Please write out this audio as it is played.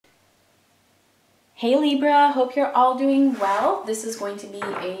Hey Libra, hope you're all doing well. This is going to be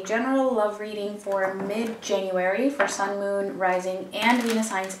a general love reading for mid-January for Sun, Moon, Rising, and Venus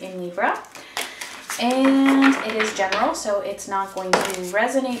signs in Libra. And it is general, so it's not going to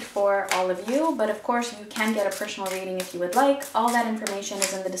resonate for all of you, but of course you can get a personal reading if you would like. All that information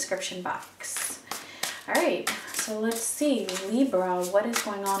is in the description box. All right, so let's see, Libra, what is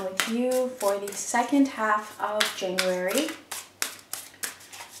going on with you for the second half of January?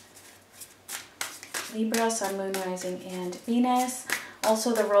 Libra, Sun, Moon, Rising, and Venus.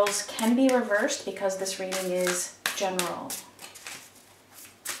 Also, the roles can be reversed because this reading is general.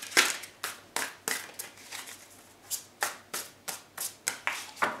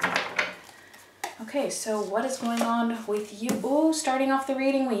 Okay, so what is going on with you? Oh, starting off the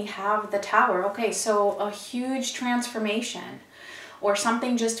reading, we have the Tower. Okay, so a huge transformation, or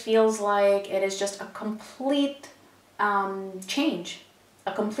something just feels like it is just a complete change.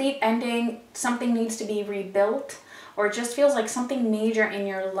 A complete ending, something needs to be rebuilt, or it just feels like something major in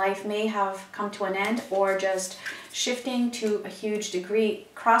your life may have come to an end, or just shifting to a huge degree.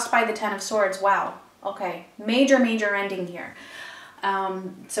 Crossed by the Ten of Swords. Wow. Okay. Major ending here.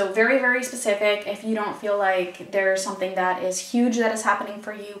 So very, very specific. If you don't feel like there's something that is huge that is happening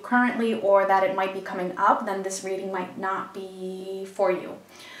for you currently, or that it might be coming up, then this reading might not be for you.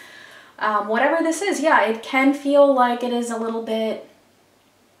 Whatever this is, yeah, it can feel like it is a little bit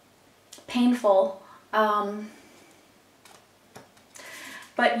painful, but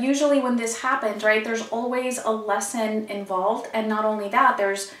usually when this happens, right, there's always a lesson involved, and not only that,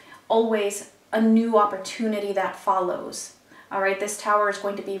 there's always a new opportunity that follows. All right, this Tower is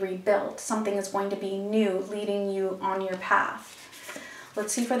going to be rebuilt. Something is going to be new, leading you on your path.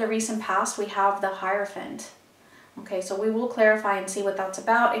 Let's see, for the recent past, we have the Hierophant. Okay, so we will clarify and see what that's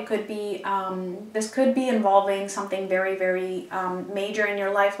about. It could be, this could be involving something very, very major in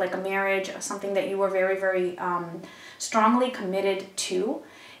your life, like a marriage, something that you were very, very strongly committed to.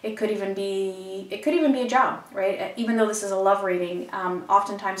 It could even be a job, right? Even though this is a love reading,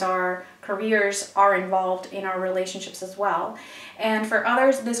 oftentimes our careers are involved in our relationships as well. And for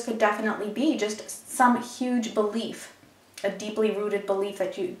others, this could definitely be just some huge belief, a deeply rooted belief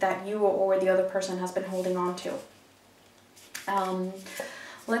that you or the other person has been holding on to.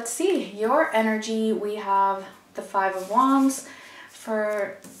 Let's see, your energy, we have the Five of Wands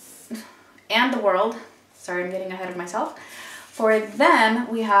and the World. Sorry, I'm getting ahead of myself. For them,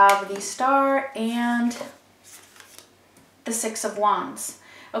 we have the Star and the Six of Wands.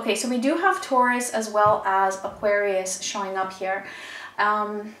 Okay, so we do have Taurus as well as Aquarius showing up here.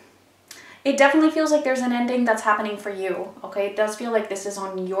 It definitely feels like there's an ending that's happening for you, okay? It does feel like this is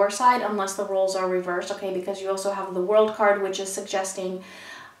on your side unless the roles are reversed, okay? Because you also have the World card, which is suggesting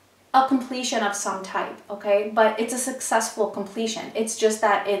a completion of some type, okay? But it's a successful completion. It's just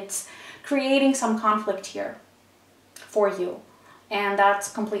that it's creating some conflict here for you. And that's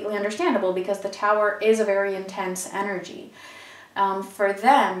completely understandable because the Tower is a very intense energy. For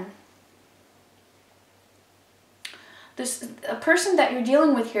them, a person that you're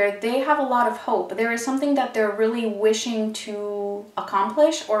dealing with here, they have a lot of hope. There is something that they're really wishing to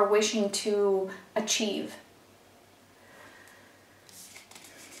accomplish or wishing to achieve.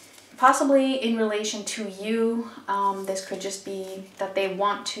 Possibly in relation to you, this could just be that they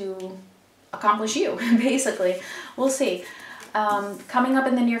want to accomplish you, basically. We'll see. Coming up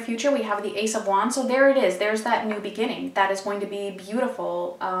in the near future, we have the Ace of Wands. So there it is. There's that new beginning. That is going to be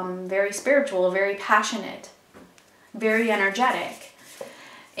beautiful, very spiritual, very passionate, very energetic.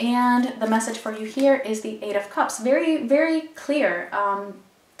 And the message for you here is the Eight of Cups. Very, very clear,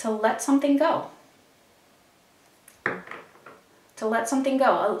 to let something go. To let something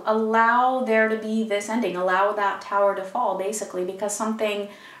go. Allow there to be this ending. Allow that Tower to fall, basically, because something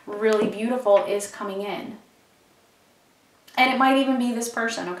really beautiful is coming in. And it might even be this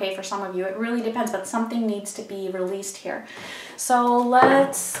person, okay, for some of you. It really depends, but something needs to be released here. So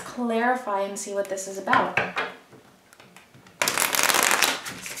let's clarify and see what this is about.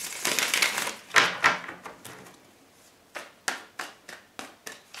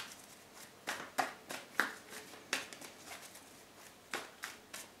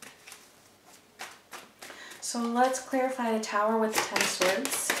 So let's clarify the Tower with the Ten of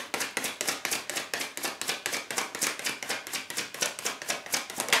Swords.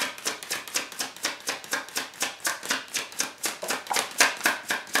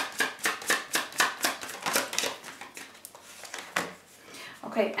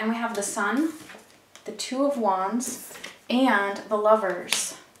 Okay, and we have the Sun, the Two of Wands, and the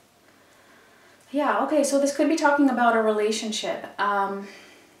Lovers. Yeah, okay, so this could be talking about a relationship.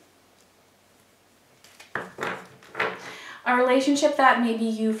 A relationship that maybe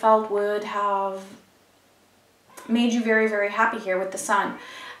you felt would have made you very, very happy here with the Sun.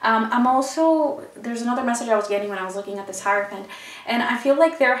 I'm also, there's another message I was getting when I was looking at this Hierophant, and I feel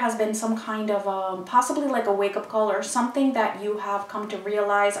like there has been some kind of, possibly like a wake-up call or something that you have come to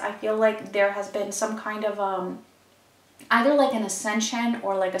realize. I feel like there has been some kind of, either like an ascension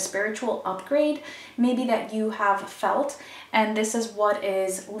or like a spiritual upgrade, maybe that you have felt, and this is what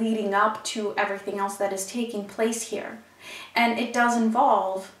is leading up to everything else that is taking place here. And it does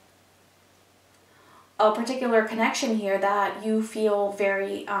involve a particular connection here that you feel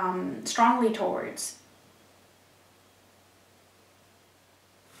very strongly towards.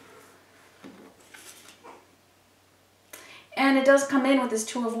 And it does come in with this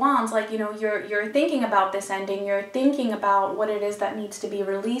Two of Wands, like, you know, you're thinking about this ending, you're thinking about what it is that needs to be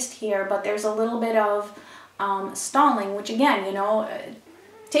released here, but there's a little bit of stalling, which again, you know,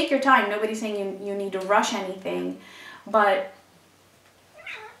 take your time. Nobody's saying you need to rush anything, but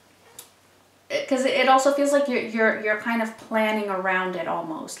because it also feels like you're kind of planning around it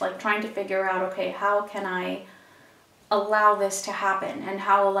almost, like trying to figure out, okay, how can I allow this to happen and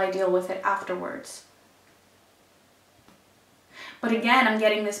how will I deal with it afterwards? But again, I'm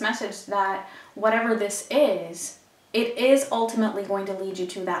getting this message that whatever this is, it is ultimately going to lead you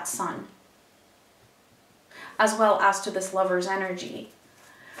to that Sun, as well as to this Lover's energy,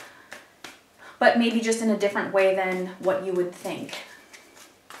 but maybe just in a different way than what you would think.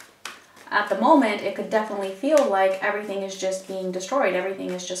 At the moment, it could definitely feel like everything is just being destroyed. Everything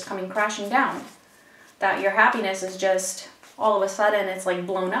is just coming crashing down. That your happiness is just, all of a sudden, it's like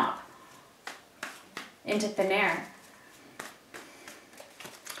blown up into thin air.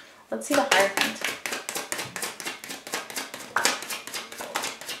 Let's see the Hierophant.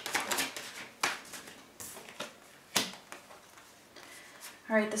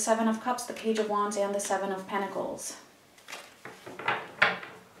 All right, the Seven of Cups, the Page of Wands, and the Seven of Pentacles.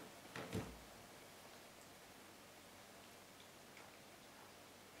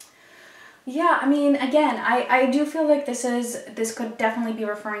 Yeah, I mean, again, I do feel like this could definitely be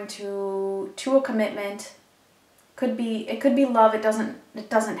referring to a commitment. It could be love. It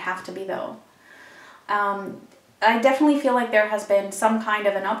doesn't have to be though. I definitely feel like there has been some kind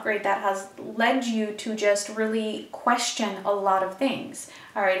of an upgrade that has led you to just really question a lot of things.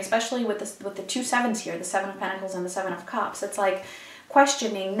 All right, especially with the two sevens here, the Seven of Pentacles and the Seven of Cups. It's like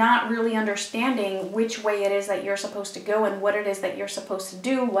questioning, not really understanding which way it is that you're supposed to go and what it is that you're supposed to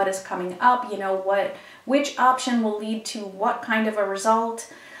do, what is coming up, you know, which option will lead to what kind of a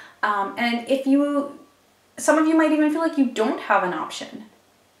result. And some of you might even feel like you don't have an option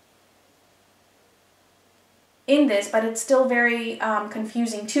in this, but it's still very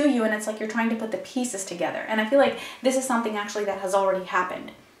confusing to you, and it's like you're trying to put the pieces together. And I feel like this is something actually that has already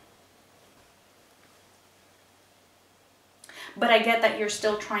happened. But I get that you're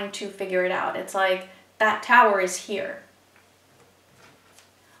still trying to figure it out. It's like that Tower is here.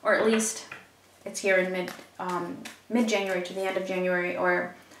 Or at least it's here in mid-January to the end of January,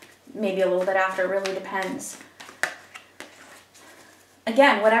 or maybe a little bit after. It really depends.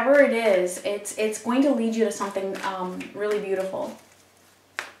 Again, whatever it is, it's going to lead you to something really beautiful.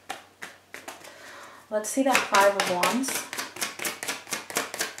 Let's see that Five of Wands,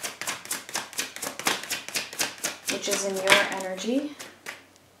 which is in your energy.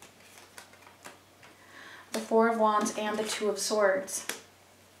 The Four of Wands and the Two of Swords.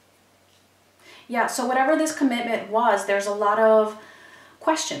 Yeah, so whatever this commitment was, there's a lot of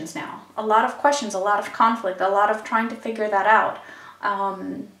questions now. A lot of questions, a lot of conflict, a lot of trying to figure that out.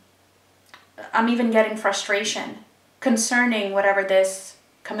 I'm even getting frustration concerning whatever this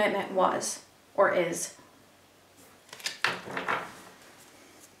commitment was or is.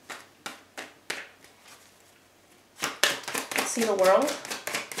 See the World.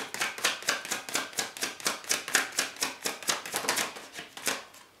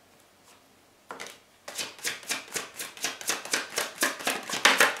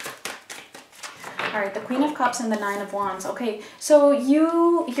 All right, the Queen of Cups and the Nine of Wands. Okay, so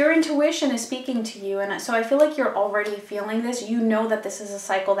your intuition is speaking to you, and so I feel like you're already feeling this. You know that this is a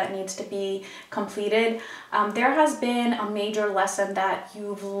cycle that needs to be completed. There has been a major lesson that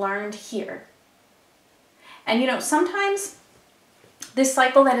you've learned here. And you know, sometimes this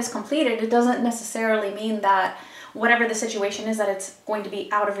cycle that is completed, it doesn't necessarily mean that whatever the situation is, that it's going to be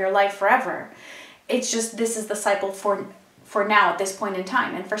out of your life forever. It's just, this is the cycle for now at this point in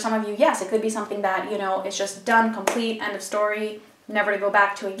time. And for some of you, yes, it could be something that, you know, it's just done, complete, end of story, never to go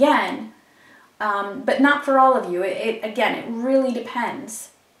back to again. But not for all of you. Again, it really depends.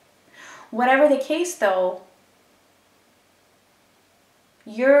 Whatever the case though,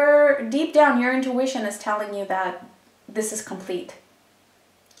 deep down, your intuition is telling you that this is complete.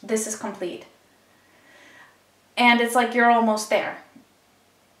 This is complete. And it's like you're almost there.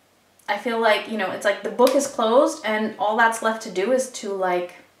 I feel like, you know, it's like the book is closed and all that's left to do is to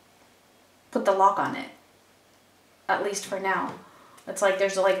like put the lock on it. At least for now. It's like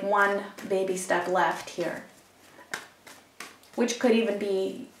there's like one baby step left here. Which could even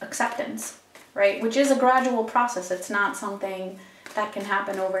be acceptance, right? Which is a gradual process. It's not something that can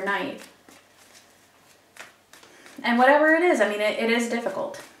happen overnight. And whatever it is, I mean, it is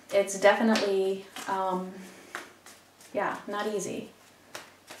difficult. It's definitely, yeah, not easy.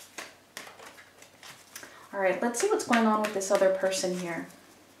 All right, let's see what's going on with this other person here.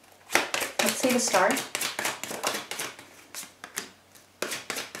 Let's see the Star.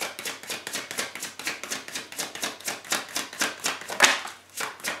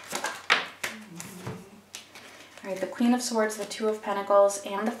 All right, the Queen of Swords, the Two of Pentacles,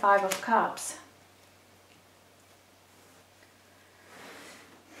 and the Five of Cups.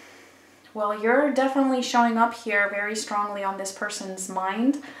 Well, you're definitely showing up here very strongly on this person's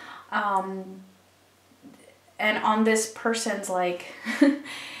mind. And on this person's, like,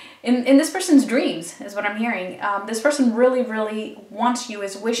 in this person's dreams is what I'm hearing. This person really, really wants you,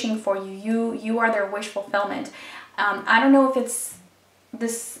 is wishing for you. You are their wish fulfillment. I don't know if it's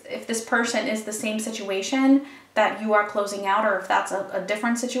if this person is the same situation that you are closing out, or if that's a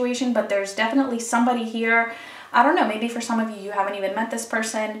different situation, but there's definitely somebody here. I don't know, maybe for some of you, you haven't even met this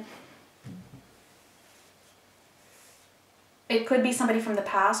person. It could be somebody from the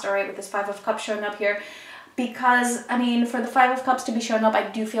past, all right, with this Five of Cups showing up here. Because, I mean, for the Five of Cups to be showing up, I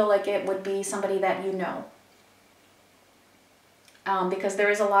do feel like it would be somebody that you know. Because there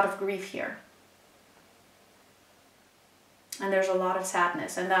is a lot of grief here. And there's a lot of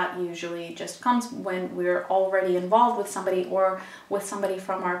sadness. And that usually just comes when we're already involved with somebody or with somebody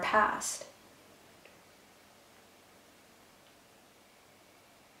from our past.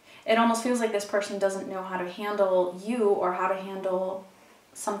 It almost feels like this person doesn't know how to handle you or how to handle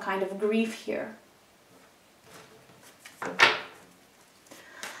some kind of grief here.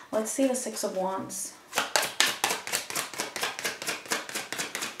 Let's see the Six of Wands.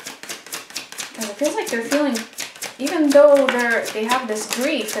 Because it feels like they're feeling, even though they have this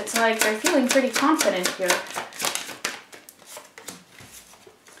grief, it's like they're feeling pretty confident here.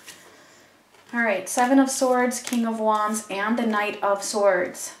 All right, Seven of Swords, King of Wands, and the Knight of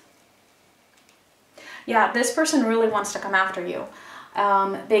Swords. Yeah, this person really wants to come after you,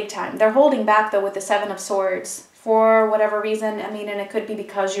 big time. They're holding back though with the Seven of Swords. For whatever reason, I mean, and it could be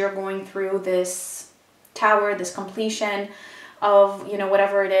because you're going through this tower, this completion of, you know,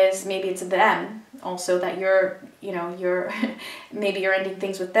 whatever it is. Maybe it's them also that you're, you know, maybe you're ending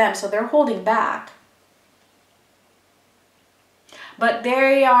things with them. So they're holding back. But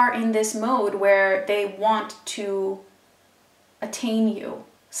they are in this mode where they want to attain you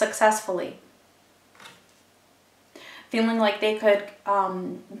successfully. Feeling like they could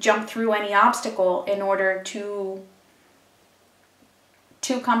jump through any obstacle in order to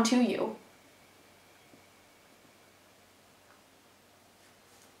come to you.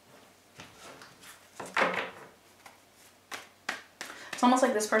 It's almost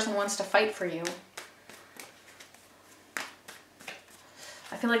like this person wants to fight for you.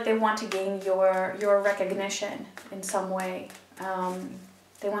 I feel like they want to gain your recognition in some way.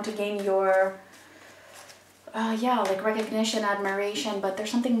 They want to gain your... yeah, like recognition, admiration, but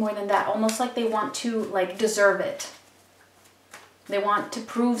there's something more than that. Almost like they want to, like, deserve it. They want to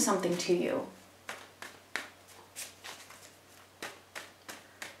prove something to you.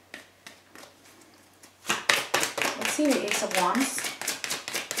 Let's see the Ace of Wands.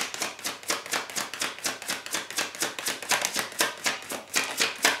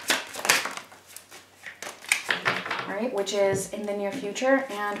 Which is in the near future,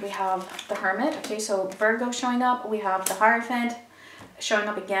 and we have the Hermit. Okay, so Virgo showing up. We have the Hierophant showing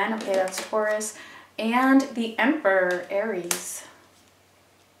up again. Okay, that's Taurus. And the Emperor, Aries.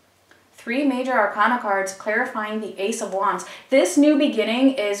 3 major arcana cards clarifying the Ace of Wands. This new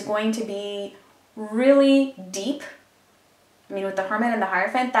beginning is going to be really deep. I mean, with the Hermit and the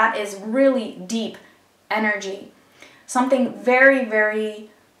Hierophant, that is really deep energy. Something very, very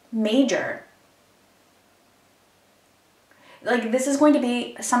major. Like, this is going to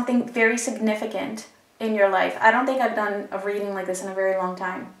be something very significant in your life. I don't think I've done a reading like this in a very long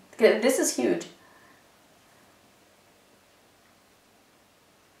time. This is huge.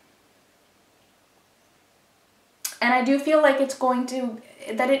 And I do feel like it's going to,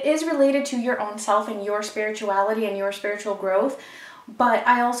 that it is related to your own self and your spirituality and your spiritual growth. But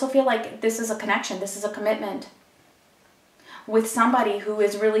I also feel like this is a connection. This is a commitment with somebody who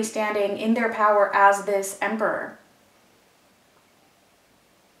is really standing in their power as this Emperor.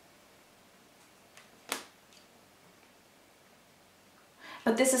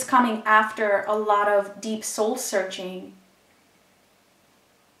 But this is coming after a lot of deep soul searching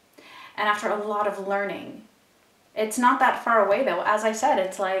and after a lot of learning. It's not that far away though. As I said,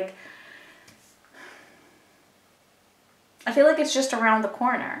 it's like, I feel like it's just around the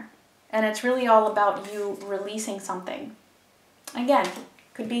corner, and it's really all about you releasing something. Again,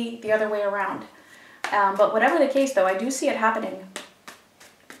 could be the other way around. But whatever the case though, I do see it happening.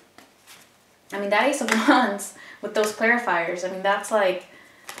 I mean, that Ace of Wands with those clarifiers, I mean, that's like,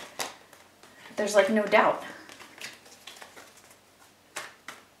 there's like no doubt.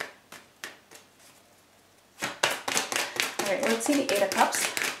 All right, let's see the Eight of Cups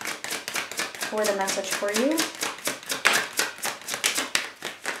for the message for you.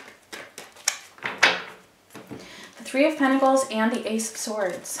 The Three of Pentacles and the Ace of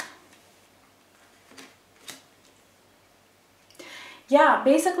Swords. Yeah,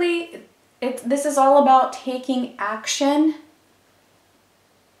 basically, this is all about taking action.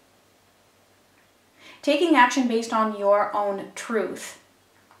 Taking action based on your own truth.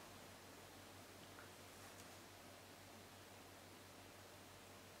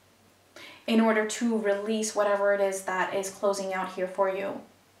 In order to release whatever it is that is closing out here for you.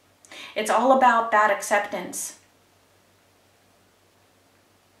 It's all about that acceptance.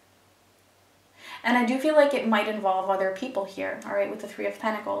 And I do feel like it might involve other people here, all right, with the Three of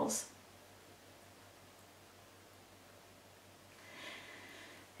Pentacles.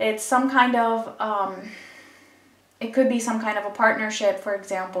 It's some kind of, it could be some kind of a partnership, for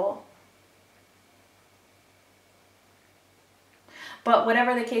example. But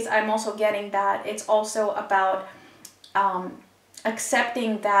whatever the case, I'm also getting that it's also about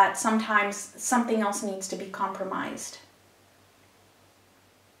accepting that sometimes something else needs to be compromised.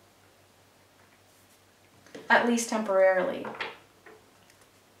 At least temporarily.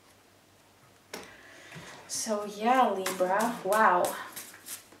 So yeah, Libra, wow.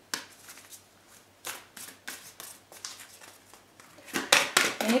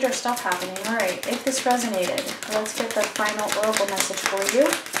 Major stuff happening. All right, if this resonated, let's get the final oracle message for you.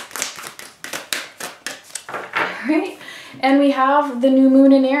 All right, and we have the new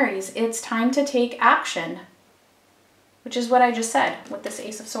moon in Aries. It's time to take action, which is what I just said with this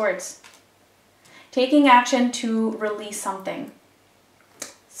Ace of Swords. Taking action to release something.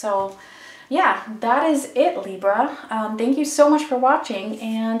 So yeah, that is it, Libra. Thank you so much for watching,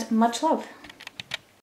 and much love.